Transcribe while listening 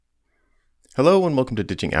Hello and welcome to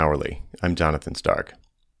Ditching Hourly. I'm Jonathan Stark.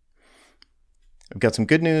 I've got some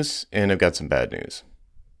good news and I've got some bad news.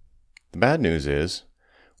 The bad news is,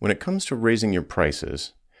 when it comes to raising your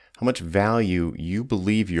prices, how much value you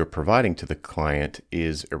believe you're providing to the client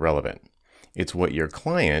is irrelevant. It's what your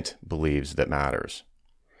client believes that matters.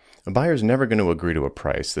 A buyer is never going to agree to a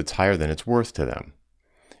price that's higher than it's worth to them.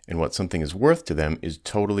 And what something is worth to them is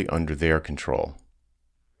totally under their control.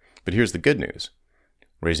 But here's the good news.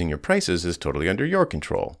 Raising your prices is totally under your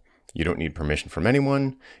control. You don't need permission from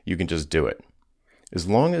anyone. You can just do it. As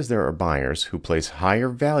long as there are buyers who place higher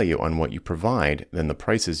value on what you provide than the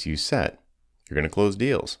prices you set, you're going to close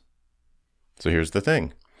deals. So here's the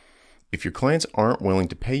thing. If your clients aren't willing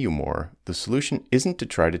to pay you more, the solution isn't to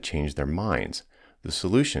try to change their minds. The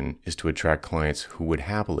solution is to attract clients who would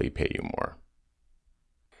happily pay you more.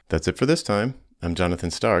 That's it for this time. I'm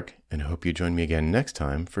Jonathan Stark, and I hope you join me again next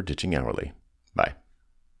time for Ditching Hourly. Bye.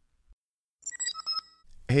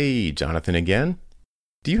 Hey, Jonathan again.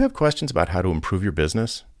 Do you have questions about how to improve your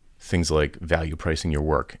business? Things like value pricing your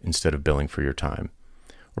work instead of billing for your time,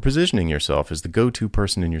 or positioning yourself as the go-to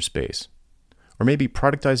person in your space, or maybe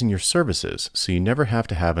productizing your services so you never have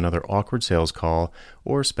to have another awkward sales call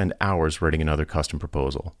or spend hours writing another custom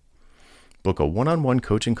proposal. Book a one-on-one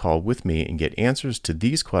coaching call with me and get answers to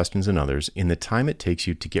these questions and others in the time it takes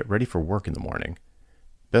you to get ready for work in the morning.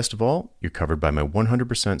 Best of all, you're covered by my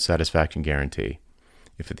 100% satisfaction guarantee.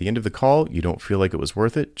 If at the end of the call you don't feel like it was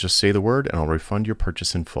worth it, just say the word and I'll refund your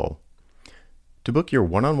purchase in full. To book your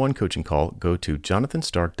one-on-one coaching call, go to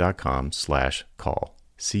jonathanstark.com/call,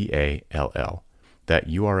 C-A-L-L. That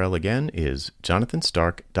URL again is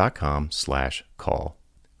jonathanstark.com/call.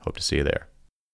 Hope to see you there.